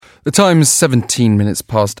The time's 17 minutes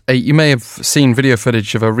past 8. You may have seen video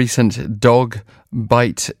footage of a recent dog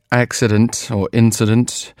bite accident or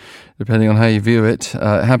incident, depending on how you view it.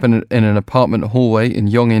 It happened in an apartment hallway in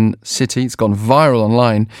Yongin City. It's gone viral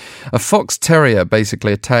online. A fox terrier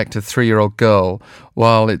basically attacked a 3-year-old girl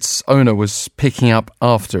while its owner was picking up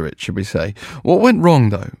after it, should we say. What went wrong,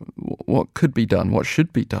 though? What could be done? What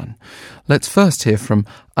should be done? Let's first hear from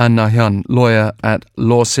Na-Hyeon, lawyer at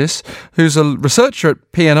Lawsys, who's a researcher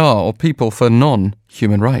at PNR, or People for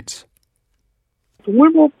Non-Human Rights.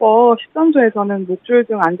 According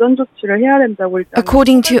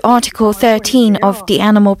to Article 13 of the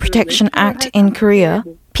Animal Protection Act in Korea,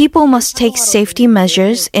 people must take safety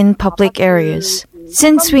measures in public areas.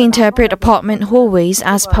 Since we interpret apartment hallways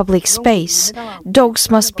as public space,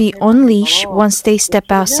 dogs must be on leash once they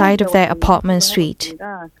step outside of their apartment suite.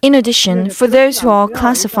 In addition, for those who are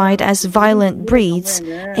classified as violent breeds,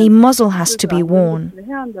 a muzzle has to be worn.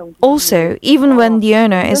 Also, even when the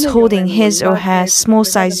owner is holding his or her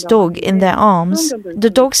small-sized dog in their arms,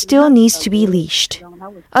 the dog still needs to be leashed.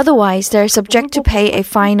 Otherwise, they are subject to pay a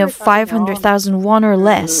fine of 500,000 won or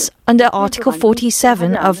less under Article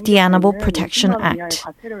 47 of the Animal Protection Act.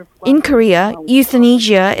 In Korea,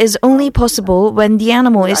 euthanasia is only possible when the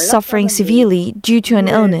animal is suffering severely due to an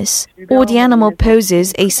illness or the animal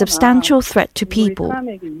poses a substantial threat to people.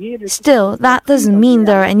 Still, that doesn't mean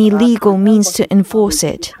there are any legal means to enforce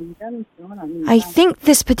it. I think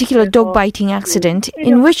this particular dog biting accident,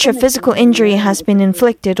 in which a physical injury has been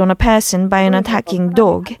inflicted on a person by an attacking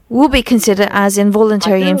dog, will be considered as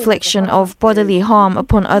involuntary infliction of bodily harm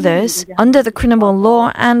upon others under the criminal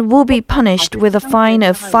law and will be punished with a fine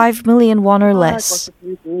of 5 million won or less.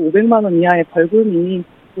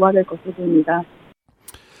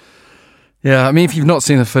 Yeah, I mean, if you've not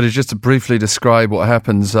seen the footage, just to briefly describe what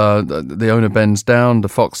happens, the owner bends down, the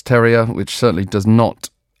fox terrier, which certainly does not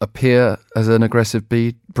appear as an aggressive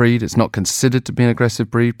breed. It's not considered to be an aggressive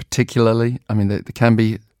breed, particularly. I mean, they can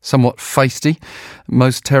be somewhat feisty.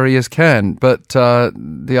 Most terriers can, but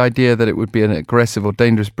the idea that it would be an aggressive or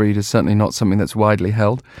dangerous breed is certainly not something that's widely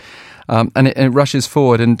held. And it rushes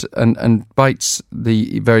forward and bites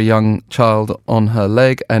the very young child on her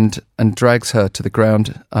leg and drags her to the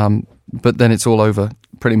ground. But then it's all over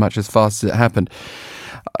pretty much as fast as it happened.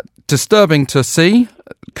 Disturbing to see.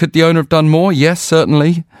 Could the owner have done more? Yes,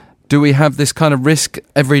 certainly. Do we have this kind of risk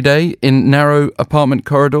every day in narrow apartment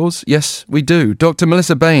corridors? Yes, we do. Dr.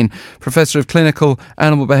 Melissa Bain, Professor of Clinical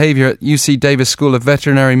Animal Behaviour at UC Davis School of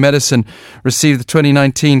Veterinary Medicine, received the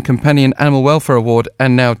 2019 Companion Animal Welfare Award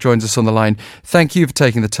and now joins us on the line. Thank you for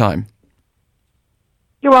taking the time.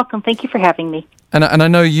 You're welcome. Thank you for having me. And I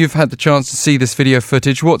know you've had the chance to see this video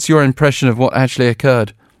footage. What's your impression of what actually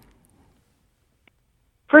occurred?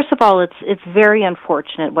 First of all, it's very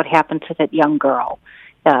unfortunate what happened to that young girl.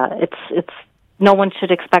 It's no one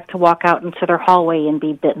should expect to walk out into their hallway and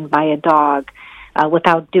be bitten by a dog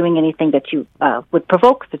without doing anything that you would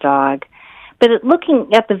provoke the dog. But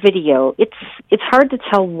looking at the video, it's hard to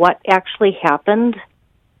tell what actually happened,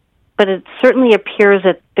 but it certainly appears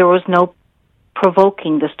that there was no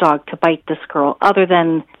provoking this dog to bite this girl other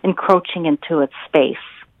than encroaching into its space.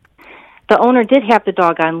 The owner did have the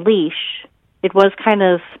dog on leash. It was kind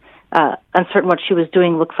of uncertain what she was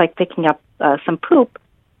doing. Looks like picking up some poop.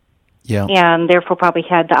 Yeah. And therefore probably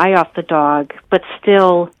had the eye off the dog, but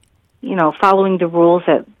still, following the rules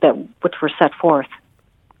that which were set forth.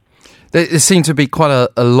 There seemed to be quite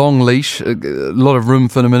a long leash, a lot of room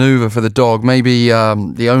for the manoeuvre for the dog. Maybe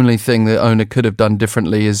the only thing the owner could have done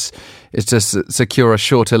differently is just secure a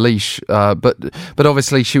shorter leash. But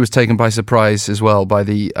obviously she was taken by surprise as well by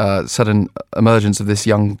the sudden emergence of this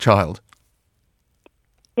young child.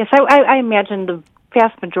 Yes, I imagine the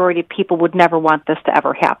vast majority of people would never want this to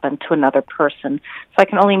ever happen to another person. So I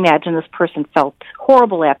can only imagine this person felt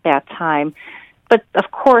horrible at that time. But, of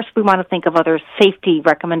course, we want to think of other safety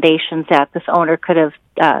recommendations that this owner could have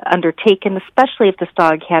undertaken, especially if this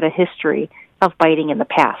dog had a history of biting in the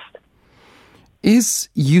past. Is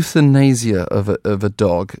euthanasia of a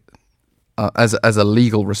dog, as a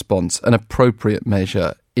legal response, an appropriate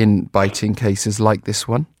measure in biting cases like this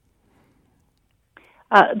one?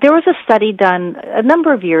 There was a study done a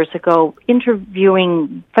number of years ago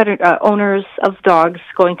interviewing owners of dogs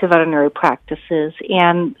going to veterinary practices,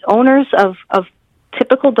 and owners of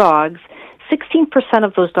typical dogs, 16%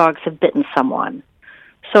 of those dogs have bitten someone.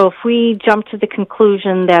 So if we jump to the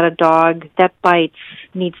conclusion that a dog that bites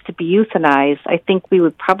needs to be euthanized, I think we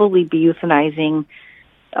would probably be euthanizing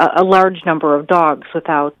a large number of dogs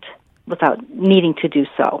without needing to do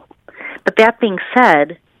so. But that being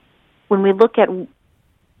said, when we look at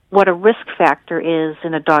what a risk factor is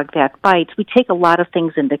in a dog that bites, we take a lot of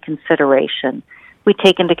things into consideration. We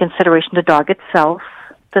take into consideration the dog itself,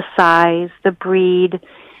 the size, the breed,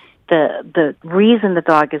 the reason the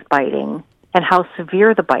dog is biting, and how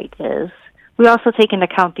severe the bite is. We also take into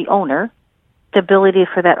account the owner, the ability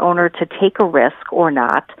for that owner to take a risk or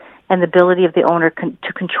not, and the ability of the owner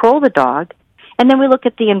to control the dog. And then we look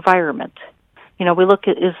at the environment. You know, we look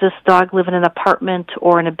at, is this dog live in an apartment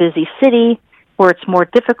or in a busy city where it's more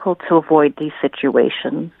difficult to avoid these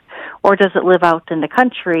situations? Or does it live out in the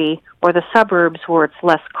country or the suburbs where it's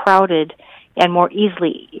less crowded and more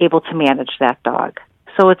easily able to manage that dog?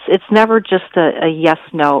 So it's never just a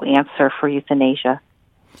yes-no answer for euthanasia.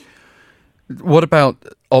 What about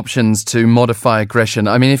options to modify aggression?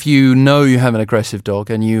 I mean, if you know you have an aggressive dog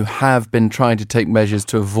and you have been trying to take measures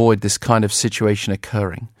to avoid this kind of situation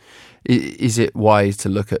occurring, is it wise to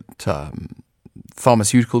look at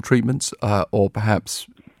pharmaceutical treatments or perhaps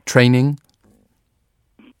training?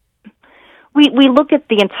 We look at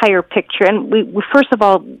the entire picture, and we first of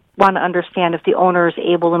all want to understand if the owner is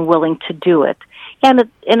able and willing to do it. And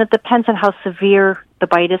it depends on how severe the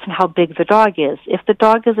bite is and how big the dog is. If the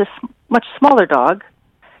dog is a much smaller dog,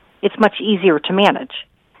 it's much easier to manage,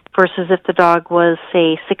 versus if the dog was,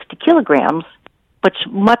 say, 60 kilograms, but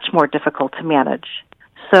much more difficult to manage.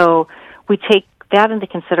 So we take that into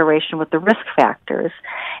consideration with the risk factors.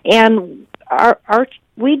 And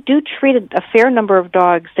we do treat a fair number of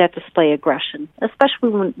dogs that display aggression,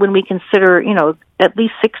 especially when we consider, you know, at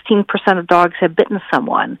least 16% of dogs have bitten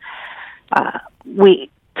someone. We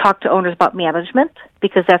talk to owners about management,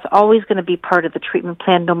 because that's always going to be part of the treatment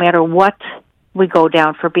plan no matter what we go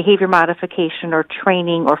down for behavior modification or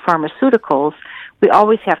training or pharmaceuticals. We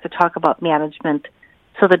always have to talk about management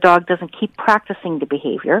so the dog doesn't keep practicing the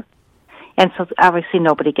behavior, and so obviously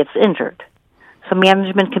nobody gets injured. So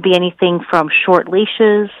management could be anything from short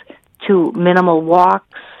leashes to minimal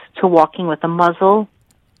walks to walking with a muzzle.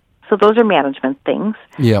 So those are management things.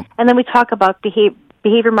 Yeah. And then we talk about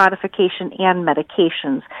behavior modification and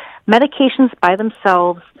medications. Medications by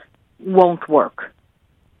themselves won't work.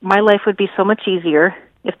 My life would be so much easier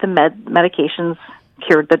if the medications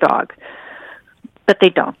cured the dog, but they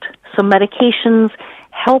don't. So medications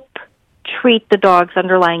help treat the dog's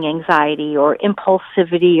underlying anxiety or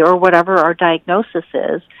impulsivity or whatever our diagnosis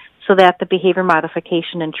is, so that the behavior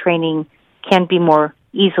modification and training can be more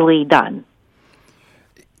easily done.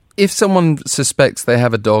 If someone suspects they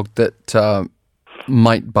have a dog that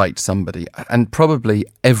might bite somebody, and probably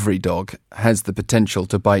every dog has the potential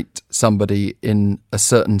to bite somebody in a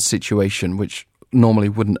certain situation, which normally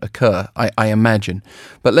wouldn't occur, I imagine.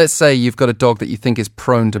 But let's say you've got a dog that you think is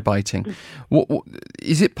prone to biting.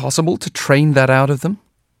 Is it possible to train that out of them?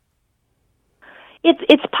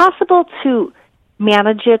 It's possible to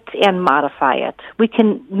manage it and modify it. We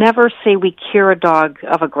can never say we cure a dog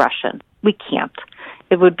of aggression. We can't.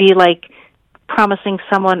 It would be like promising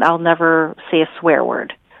someone I'll never say a swear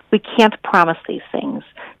word. We can't promise these things,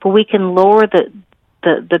 but we can lower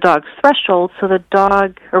the dog's threshold so the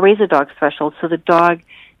dog, or raise the dog's threshold so the dog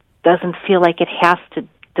doesn't feel like it has to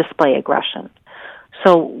display aggression.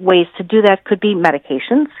 So ways to do that could be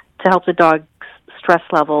medications to help the dog's stress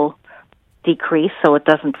level decrease so it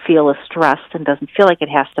doesn't feel as stressed and doesn't feel like it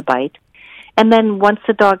has to bite. And then once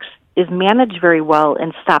the dog is managed very well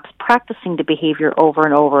and stops practicing the behavior over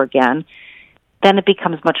and over again, then it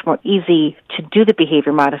becomes much more easy to do the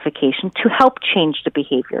behavior modification to help change the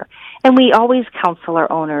behavior. And we always counsel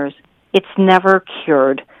our owners, it's never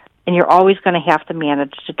cured, and you're always going to have to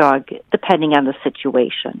manage the dog depending on the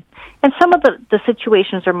situation. And some of the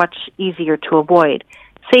situations are much easier to avoid.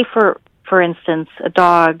 Say, for instance, a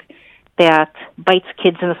dog that bites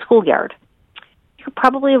kids in a schoolyard. You could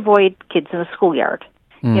probably avoid kids in a schoolyard.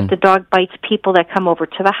 If the dog bites people that come over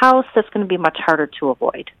to the house, that's going to be much harder to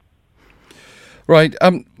avoid. Right.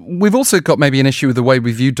 We've also got maybe an issue with the way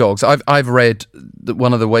we view dogs. I've read that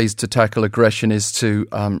one of the ways to tackle aggression is to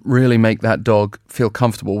really make that dog feel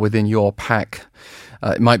comfortable within your pack.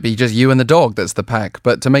 It might be just you and the dog that's the pack,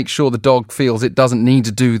 but to make sure the dog feels it doesn't need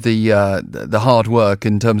to do the hard work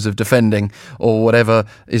in terms of defending or whatever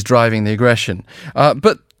is driving the aggression.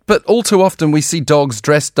 But all too often we see dogs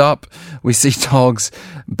dressed up, we see dogs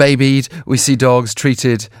babied, we see dogs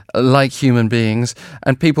treated like human beings,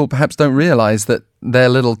 and people perhaps don't realise that their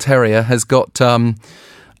little terrier has got a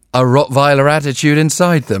Rottweiler attitude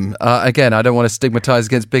inside them. Again, I don't want to stigmatise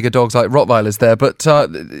against bigger dogs like Rottweilers there, but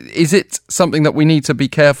is it something that we need to be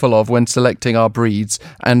careful of when selecting our breeds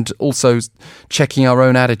and also checking our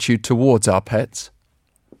own attitude towards our pets?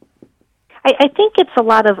 I think it's a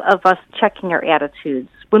lot of us checking our attitudes.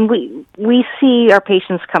 When we see our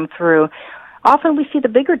patients come through, often we see the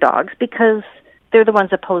bigger dogs because they're the ones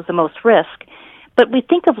that pose the most risk. But we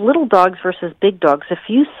think of little dogs versus big dogs. If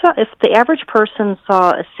the average person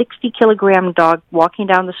saw a 60-kilogram dog walking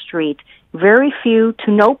down the street, very few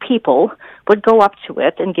to no people would go up to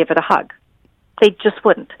it and give it a hug. They just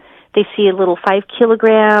wouldn't. They see a little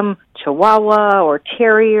 5-kilogram Chihuahua or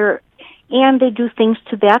Terrier, and they do things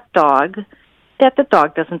to that dog that the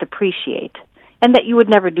dog doesn't appreciate and that you would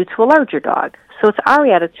never do to a larger dog. So it's our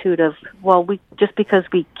attitude of, well, just because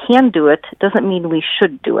we can do it doesn't mean we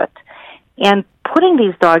should do it. And putting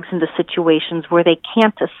these dogs into situations where they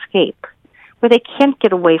can't escape, where they can't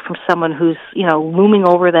get away from someone who's, looming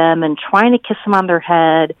over them and trying to kiss them on their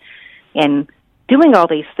head and doing all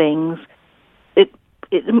these things.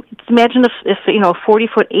 Imagine if a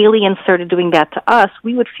 40-foot alien started doing that to us,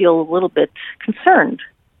 we would feel a little bit concerned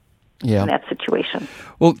in that situation.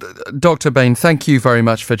 Well, Dr. Bain, thank you very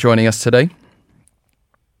much for joining us today.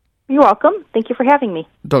 You're welcome. Thank you for having me.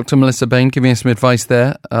 Dr. Melissa Bain giving us some advice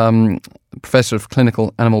there, Professor of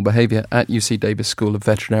Clinical Animal Behaviour at UC Davis School of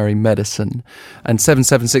Veterinary Medicine. And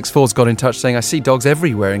 7764's got in touch saying, I see dogs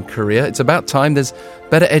everywhere in Korea. It's about time there's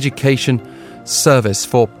better education service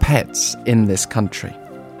for pets in this country.